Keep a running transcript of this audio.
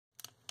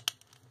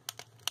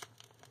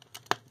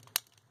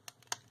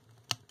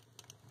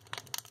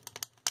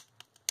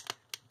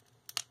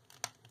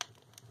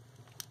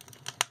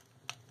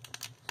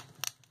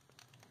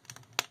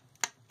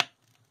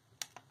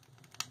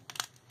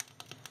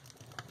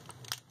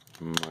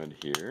mud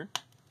here.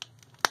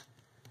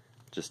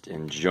 Just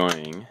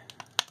enjoying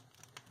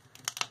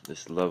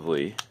this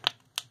lovely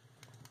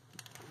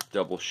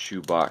double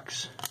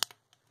shoebox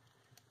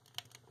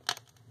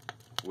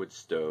wood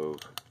stove.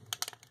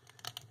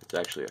 It's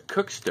actually a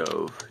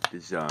Cookstove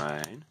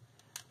design.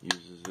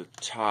 Uses the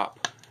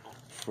top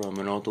from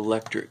an old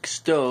electric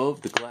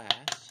stove, the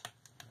glass.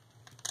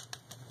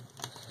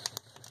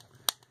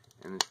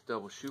 And this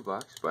double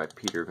shoebox by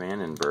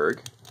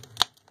Berg.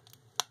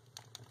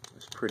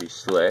 It's pretty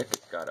slick.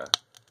 It's got a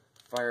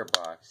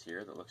firebox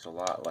here that looks a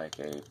lot like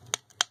a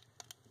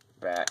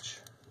batch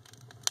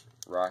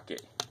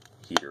rocket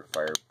heater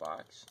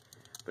firebox,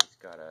 but it's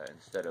got a,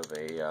 instead of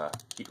a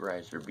heat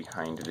riser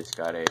behind it, it's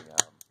got a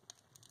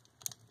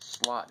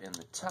slot in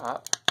the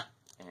top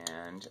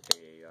and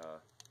a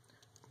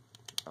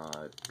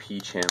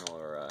P-channel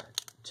or a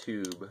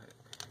tube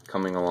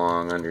coming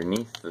along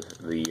underneath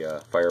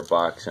the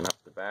firebox and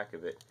up the back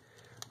of it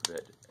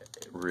that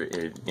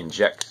it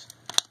injects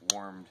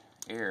warmed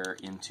air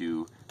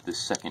into the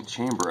second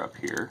chamber up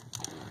here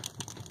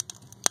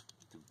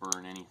to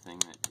burn anything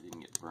that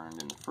didn't get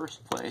burned in the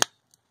first place.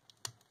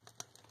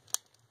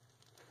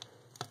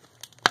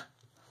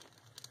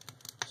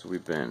 So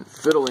we've been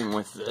fiddling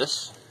with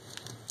this,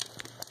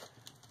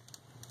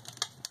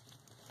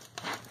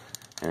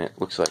 and it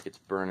looks like it's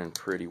burning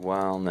pretty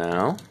well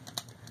now.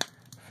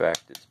 In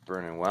fact, it's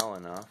burning well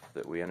enough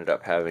that we ended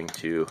up having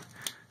to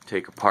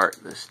take apart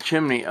this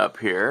chimney up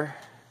here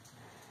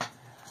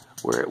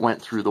where it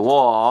went through the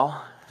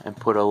wall and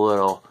put a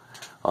little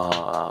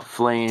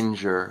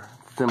flange or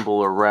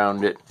thimble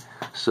around it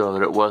so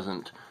that it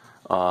wasn't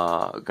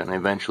going to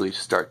eventually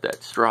start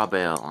that straw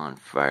bale on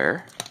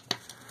fire.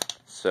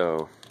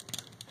 So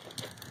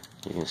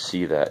you can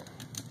see that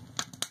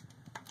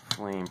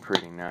flame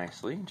pretty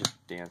nicely,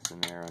 just dancing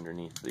there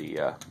underneath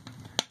the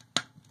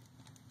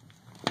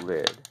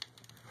lid.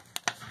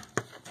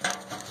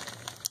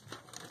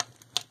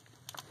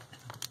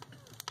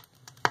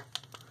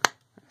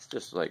 It's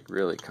just like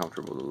really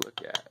comfortable to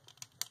look at.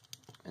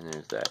 And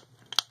there's that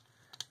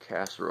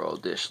casserole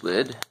dish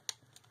lid.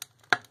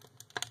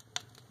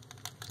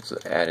 So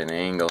at an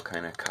angle,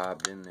 kind of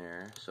cobbed in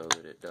there so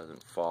that it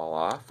doesn't fall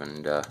off,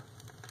 and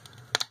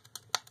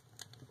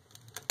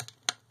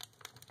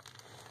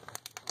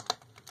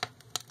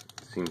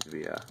seems to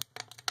be a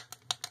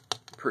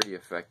pretty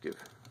effective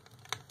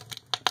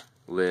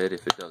lid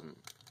if it doesn't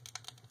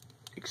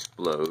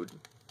explode,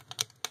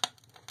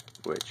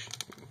 which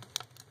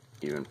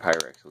even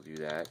Pyrex will do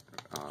that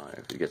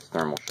if it gets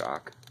thermal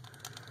shock.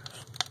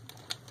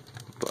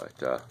 But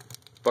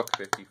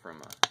 $1.50 from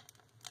a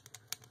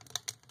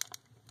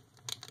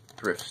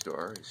thrift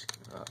store is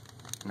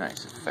a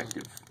nice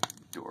effective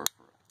door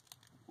for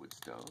a wood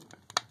stove.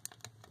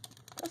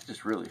 That's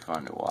just really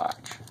fun to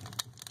watch.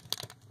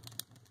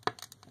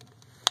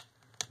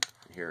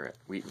 Here at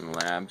Wheaton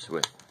Labs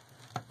with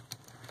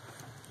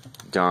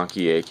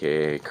Donkey,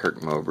 aka Kurt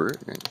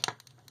Mobert, and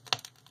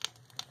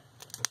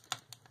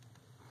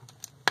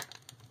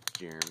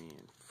Jeremy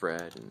and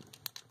Fred and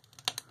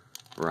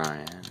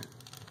Ryan and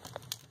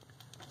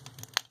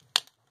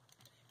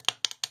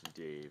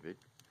David.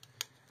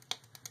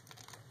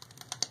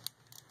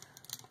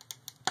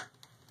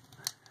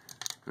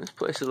 This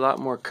place is a lot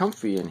more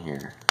comfy in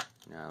here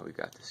now that we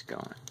got this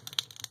going.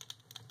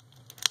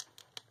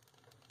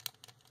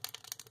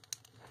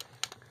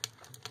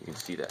 You can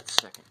see that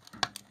second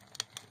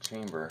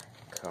chamber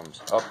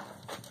comes up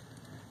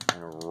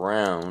and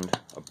around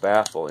a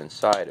baffle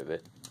inside of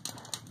it.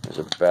 There's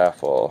a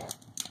baffle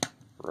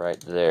right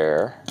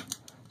there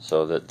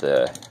so that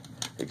the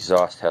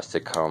exhaust has to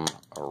come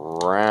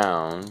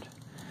around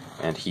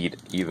and heat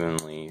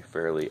evenly,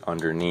 fairly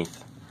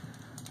underneath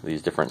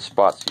these different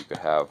spots. You could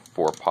have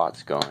 4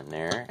 pots going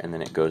there, and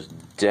then it goes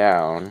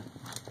down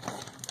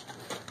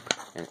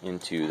and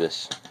into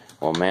this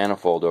little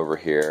manifold over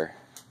here,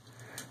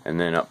 and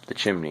then up the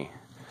chimney,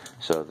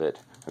 so that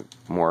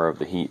more of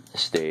the heat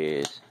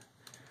stays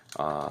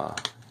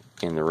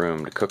in the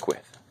room to cook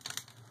with.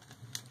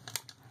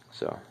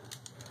 So,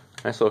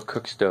 nice little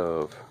cook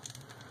stove,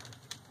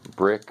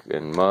 brick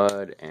and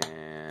mud,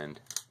 and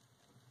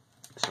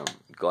some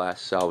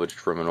glass salvaged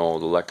from an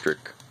old electric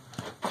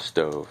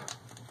stove.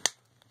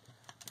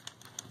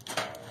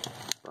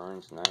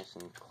 Burns nice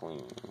and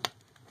clean.